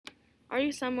Are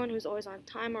you someone who's always on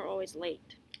time or always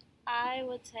late? I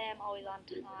would say I'm always on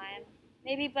time.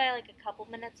 Maybe by like a couple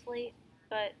minutes late,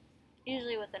 but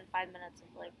usually within 5 minutes of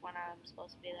like when I'm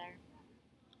supposed to be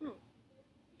there. Oh.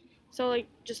 So like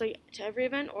just like to every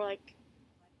event or like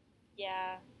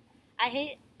Yeah. I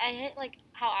hate like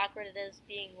how awkward it is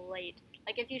being late.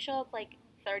 Like if you show up like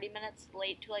 30 minutes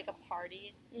late to like a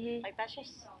party, mhm. like that's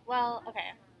just well,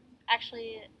 okay.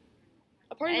 Actually,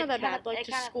 A party's not it that kind bad, of but like it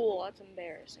to kind of school, that's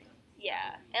embarrassing.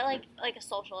 yeah. It like a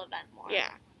social event more. Yeah,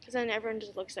 because then everyone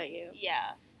just looks at you,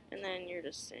 Yeah. and then you're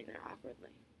just sitting there awkwardly.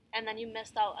 And then you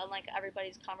missed out on like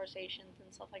everybody's conversations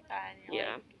and stuff like that, and you're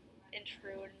Yeah, like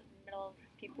intrude in the middle of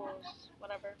people's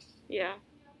whatever. yeah.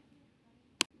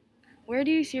 Where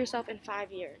do you see yourself in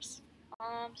 5 years?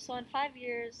 So in 5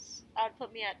 years, I would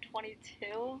put me at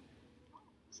 22.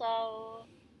 So,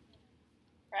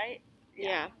 right?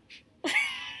 Yeah.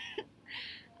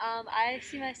 I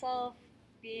see myself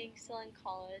being still in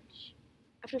college.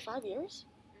 After 5 years?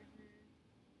 hmm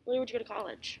Where would you go to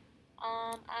college?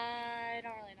 I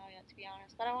don't really know yet, to be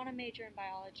honest, but I want to major in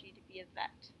biology to be a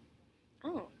vet.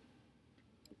 Oh.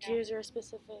 Yeah. Is there a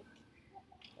specific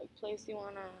like place you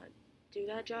wanna do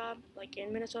that job? Like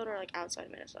in Minnesota or like outside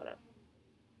Minnesota?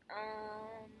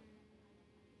 Um,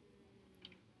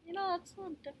 that's a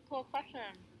difficult question.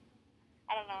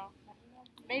 I don't know.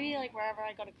 Maybe like wherever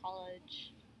I go to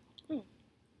college. Hmm.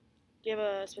 Do you have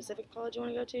a specific college you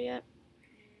want to go to yet?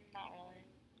 Not really.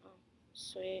 Oh,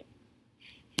 sweet.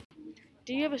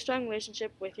 Do you have a strong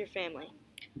relationship with your family?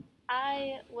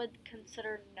 I would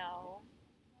consider no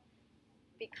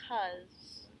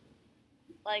because,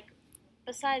 like,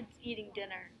 besides eating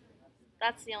dinner,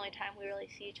 that's the only time we really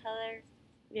see each other,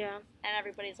 Yeah. and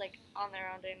everybody's like on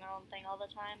their own doing their own thing all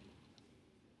the time.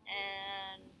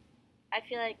 And I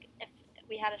feel like if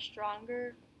we had a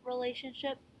stronger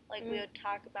relationship, like we Mm. would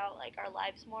talk about like our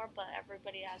lives more, but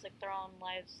everybody has like their own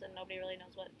lives and nobody really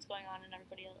knows what's going on in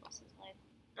everybody else's life.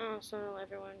 Oh, so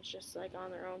everyone's just like on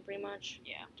their own pretty much?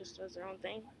 Yeah. Just does their own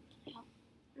thing? Yeah.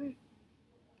 Mm.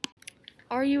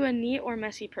 Are you a neat or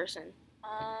messy person?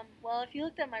 Well, if you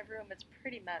looked at my room, it's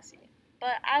pretty messy.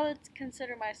 But I would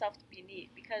consider myself to be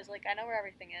neat because like I know where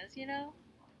everything is, you know?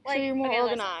 So Like you're more okay,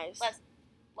 organized.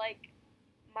 like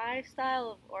my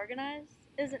style of organized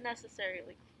isn't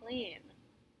necessarily clean,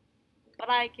 but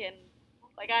I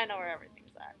know where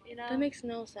everything's at, you know? That makes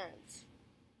no sense.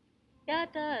 Yeah,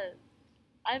 it does.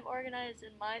 I'm organized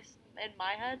in my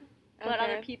head, but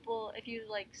other Okay. people, if you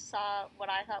like saw what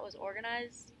I thought was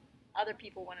organized, other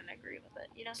people wouldn't agree with it,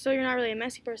 you know? So you're not really a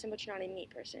messy person, but you're not a neat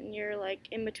person. You're like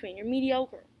in between. You're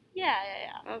mediocre. Yeah,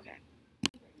 yeah, yeah. Okay.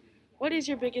 What is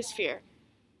your biggest fear?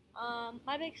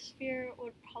 My biggest fear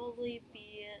would probably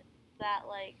be that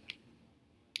like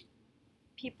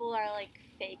people are like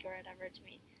fake or whatever to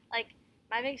me. Like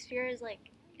my biggest fear is like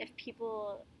if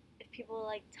people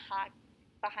like talk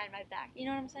behind my back. You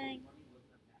know what I'm saying?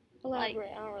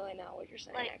 Elaborate. I don't really know what you're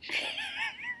saying, Like actually.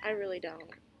 I really don't.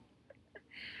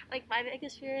 like my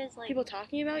biggest fear is like People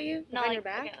talking about you no behind like your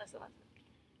back? okay listen.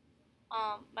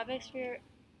 My biggest fear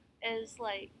is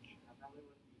like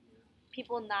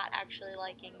people not actually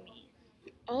liking me.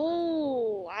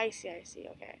 Oh, I see,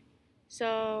 Okay.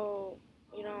 So,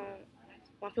 you don't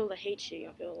want people to hate you, you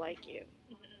want people to like you.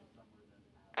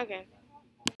 Okay.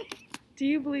 Do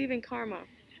you believe in karma?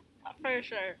 For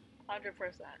sure, 100%.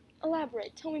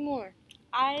 Elaborate. Tell me more.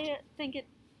 I think it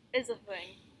is a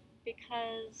thing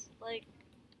because like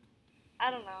I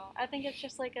don't know. I think it's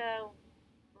just like a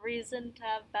reason to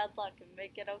have bad luck and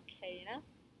make it okay, you know?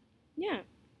 Yeah,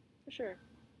 for sure.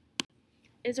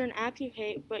 Is there an app you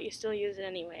hate, but you still use it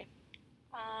anyway?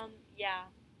 Yeah.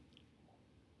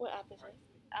 What app is it?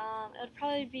 It would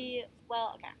probably be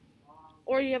well, okay.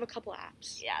 Or you have a couple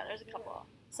apps? Yeah, there's a couple.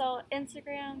 So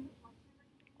Instagram,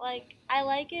 like I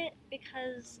like it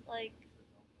because like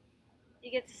you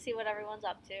get to see what everyone's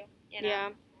up to, you know. Yeah.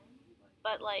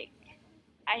 But like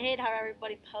I hate how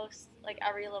everybody posts like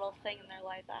every little thing in their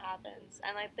life that happens,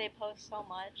 and like they post so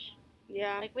much.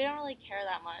 Yeah. Like we don't really care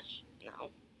that much. No.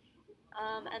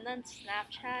 And then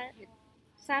Snapchat.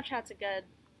 Snapchat's a good.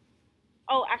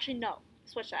 Oh, actually no.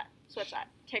 Switch that. Switch that.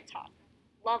 TikTok.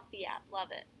 Love the app. Love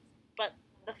it. But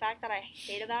the fact that I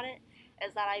hate about it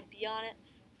is that I be on it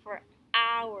for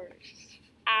hours,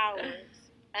 hours.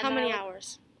 And How then many I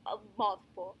hours?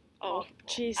 multiple. Oh, Multiple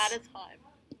jeez. at a time.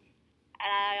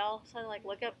 And I all of a sudden like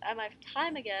look up at my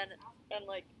time again, and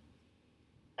like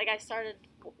I started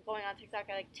going on TikTok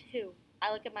at like 2.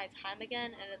 I look at my time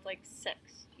again and it's like 6.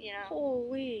 You know,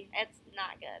 Holy. it's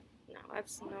not good, No,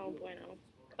 that's no bueno.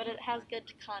 but it has good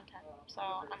content, so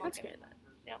I'm That's okay good. with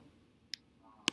it. Yep.